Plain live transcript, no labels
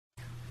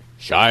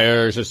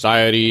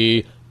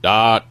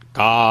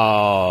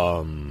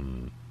shiresociety.com.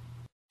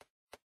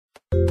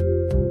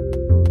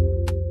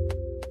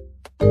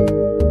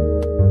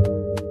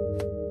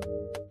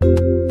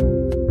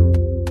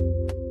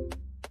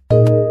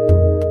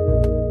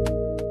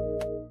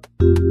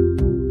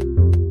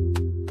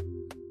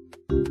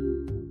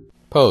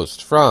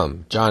 Post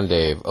from John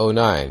Dave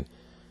 09.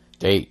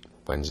 Date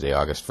Wednesday,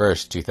 August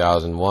 1st,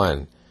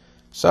 2001.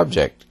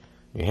 Subject: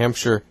 New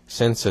Hampshire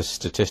Census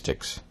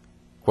Statistics.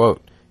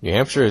 Quote, New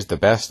Hampshire is the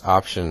best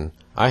option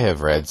I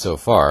have read so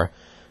far,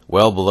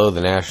 well below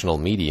the national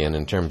median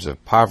in terms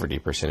of poverty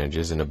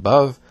percentages and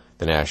above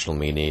the national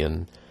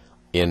median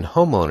in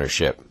home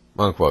ownership.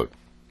 Unquote.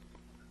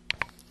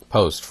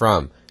 Post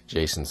from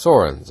Jason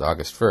Sorens,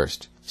 August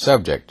 1st.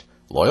 Subject: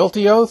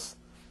 Loyalty oath?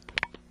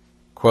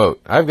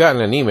 Quote, I've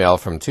gotten an email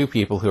from two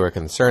people who are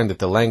concerned that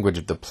the language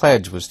of the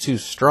pledge was too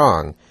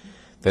strong,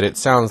 that it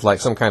sounds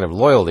like some kind of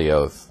loyalty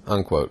oath.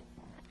 Unquote.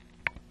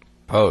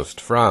 Post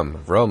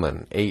from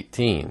Roman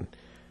 18.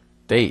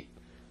 Date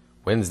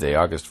Wednesday,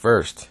 August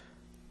 1st.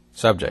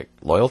 Subject: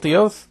 Loyalty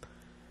oath?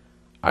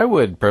 I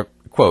would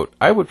propose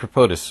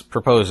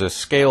a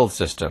scaled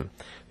system.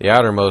 The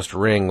outermost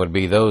ring would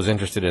be those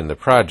interested in the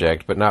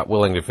project but not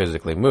willing to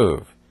physically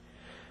move.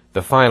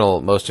 The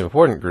final, most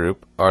important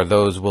group are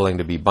those willing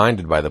to be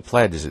binded by the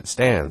pledge as it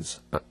stands.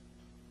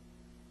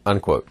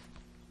 Unquote.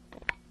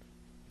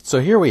 So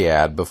here we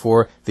add,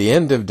 before the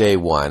end of day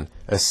one,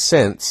 a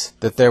sense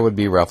that there would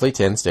be roughly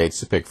 10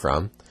 states to pick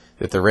from,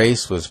 that the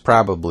race was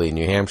probably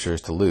New Hampshire's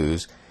to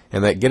lose,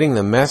 and that getting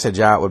the message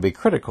out would be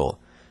critical,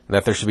 and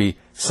that there should be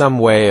some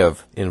way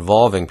of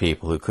involving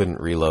people who couldn't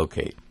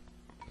relocate.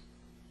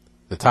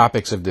 The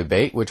topics of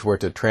debate, which were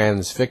to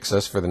transfix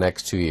us for the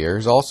next 2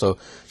 years, also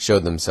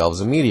showed themselves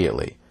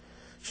immediately.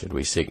 Should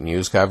we seek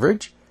news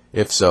coverage?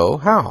 If so,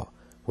 how?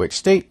 Which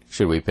state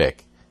should we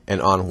pick?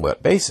 And on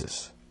what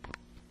basis?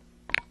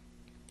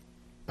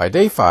 By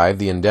day 5,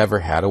 the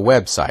endeavor had a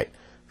website,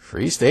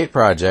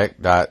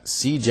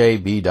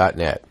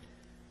 freestateproject.cjb.net.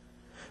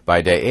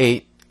 By day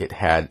 8, it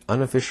had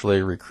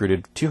unofficially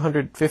recruited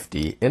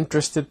 250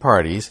 interested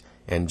parties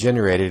and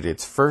generated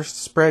its first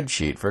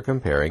spreadsheet for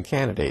comparing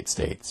candidate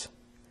states.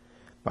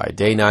 By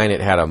day 9,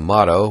 it had a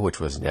motto which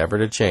was never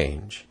to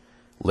change: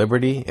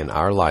 liberty in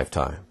our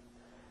lifetime.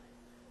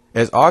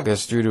 As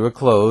August drew to a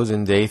close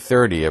and day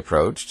 30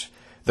 approached,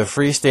 the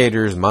Free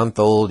Staters'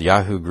 month-old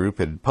Yahoo group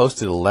had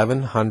posted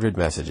 1,100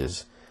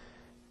 messages.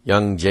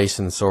 Young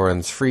Jason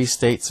Sorens' Free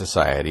State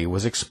Society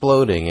was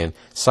exploding in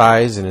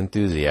size and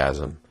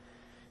enthusiasm.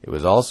 It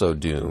was also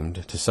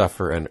doomed to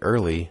suffer an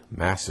early,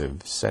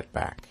 massive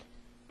setback.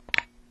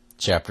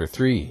 Chapter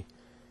 3.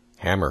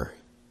 Hammer.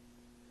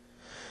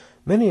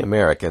 Many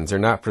Americans are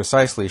not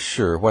precisely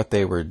sure what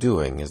they were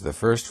doing as the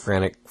first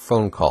frantic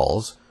phone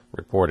calls,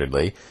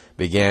 reportedly,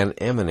 began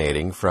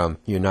emanating from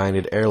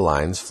United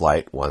Airlines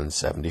Flight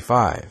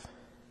 175.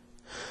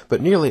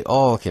 But nearly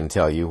all can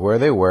tell you where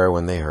they were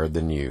when they heard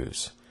the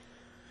news.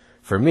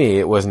 For me,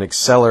 it was an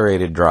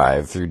accelerated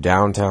drive through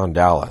downtown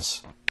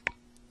Dallas.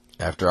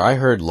 After I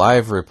heard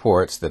live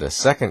reports that a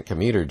second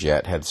commuter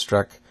jet had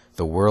struck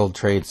the World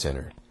Trade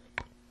Center.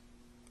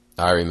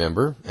 I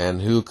remember,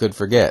 and who could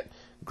forget,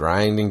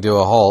 grinding to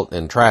a halt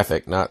in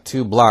traffic not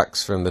 2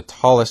 blocks from the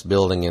tallest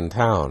building in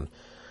town,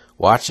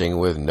 watching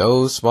with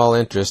no small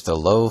interest a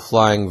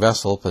low-flying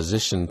vessel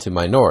positioned to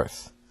my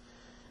north.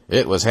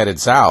 It was headed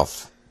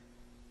south.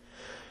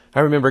 I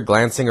remember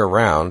glancing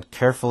around,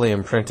 carefully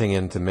imprinting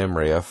into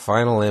memory a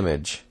final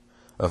image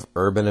of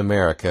urban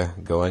America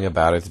going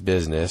about its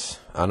business,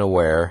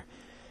 unaware,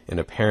 in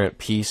apparent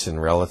peace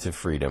and relative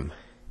freedom.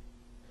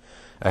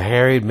 A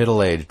harried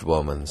middle-aged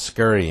woman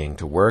scurrying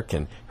to work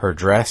in her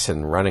dress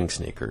and running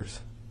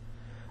sneakers.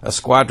 A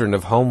squadron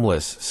of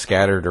homeless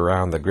scattered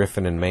around the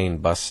Griffin and Main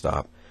bus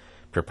stop,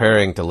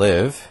 preparing to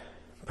live,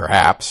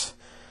 perhaps,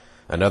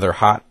 another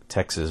hot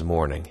Texas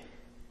morning.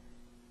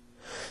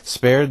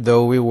 Spared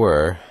though we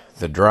were,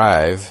 the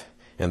drive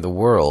and the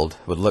world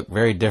would look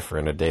very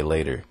different a day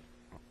later.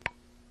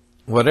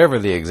 Whatever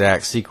the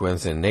exact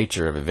sequence and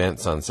nature of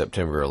events on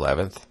September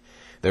 11th,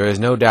 there is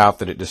no doubt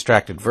that it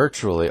distracted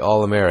virtually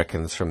all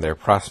Americans from their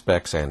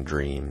prospects and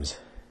dreams.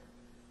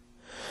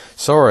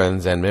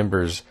 Sorens and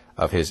members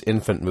of his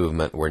infant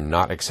movement were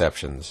not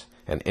exceptions,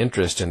 and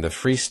interest in the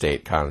Free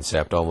State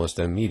concept almost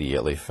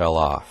immediately fell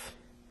off.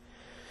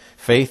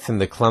 Faith in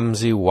the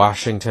clumsy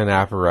Washington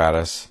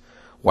apparatus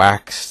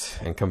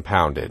waxed and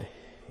compounded,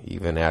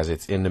 even as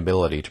its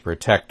inability to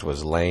protect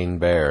was laid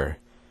bare.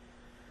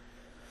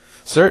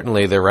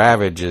 Certainly the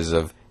ravages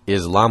of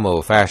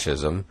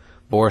Islamo-fascism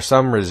bore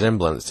some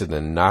resemblance to the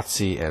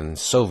Nazi and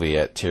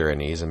Soviet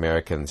tyrannies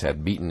Americans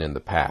had beaten in the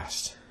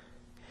past.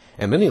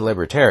 And many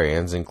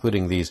libertarians,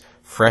 including these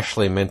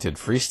freshly minted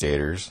Free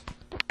Staters,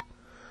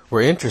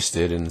 were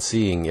interested in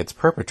seeing its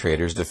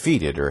perpetrators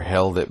defeated or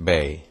held at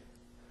bay.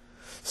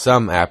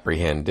 Some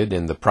apprehended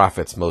in the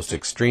prophet's most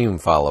extreme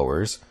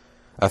followers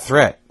a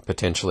threat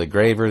potentially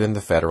graver than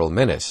the federal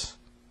menace.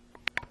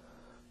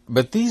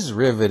 But these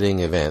riveting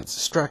events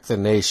struck the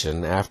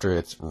nation after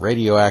its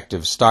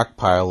radioactive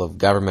stockpile of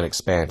government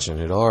expansion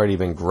had already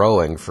been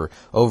growing for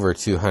over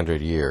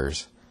 200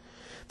 years.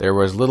 There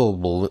was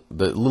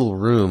little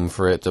room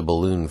for it to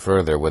balloon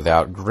further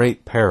without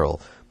great peril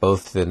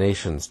both to the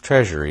nation's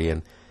treasury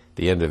and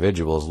the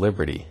individual's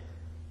liberty.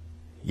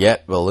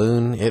 Yet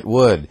balloon it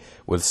would,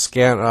 with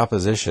scant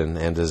opposition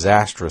and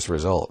disastrous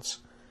results.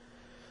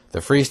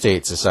 The Free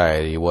State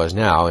Society was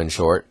now, in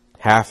short,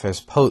 half as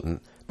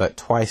potent, but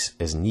twice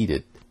as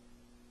needed.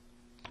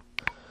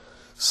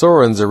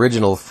 Soren's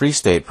original Free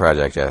State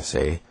Project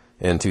essay,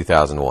 in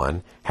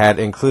 2001, had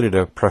included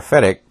a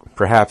prophetic,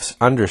 perhaps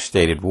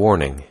understated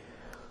warning.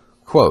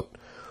 Quote,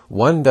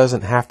 "One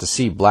doesn't have to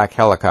see black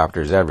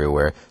helicopters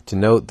everywhere to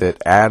note that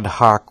ad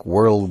hoc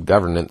world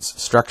governance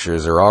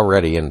structures are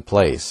already in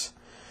place.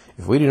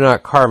 If we do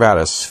not carve out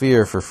a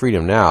sphere for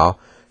freedom now,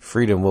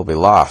 freedom will be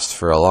lost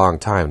for a long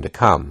time to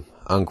come."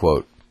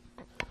 Unquote.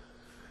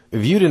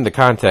 Viewed in the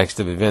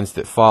context of events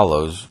that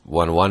follows,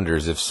 one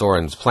wonders if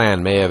Soren's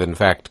plan may have in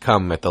fact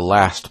come at the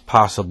last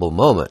possible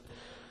moment.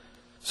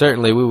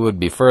 Certainly we would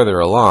be further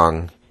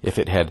along if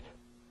it had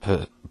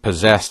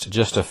possessed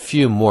just a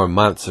few more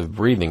months of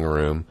breathing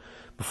room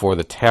before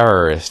the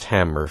terrorist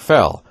hammer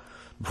fell,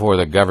 before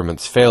the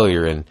government's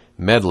failure in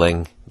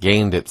meddling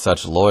gained it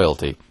such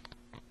loyalty.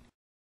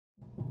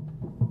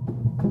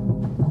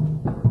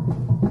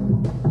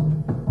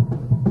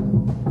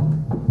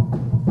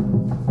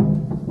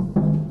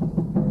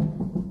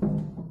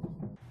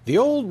 The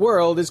old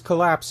world is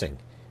collapsing,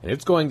 and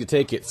it's going to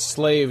take its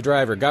slave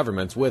driver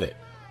governments with it.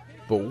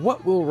 But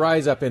what will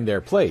rise up in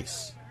their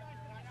place?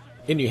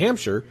 In New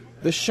Hampshire,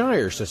 the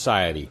Shire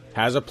Society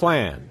has a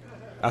plan,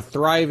 a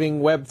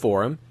thriving web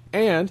forum,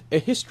 and a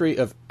history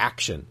of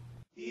action.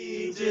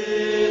 It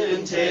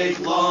didn't take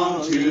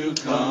long to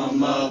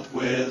come up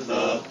with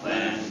a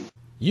plan.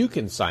 You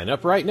can sign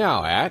up right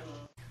now at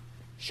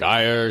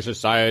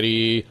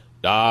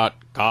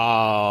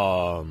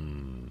shiresociety.com.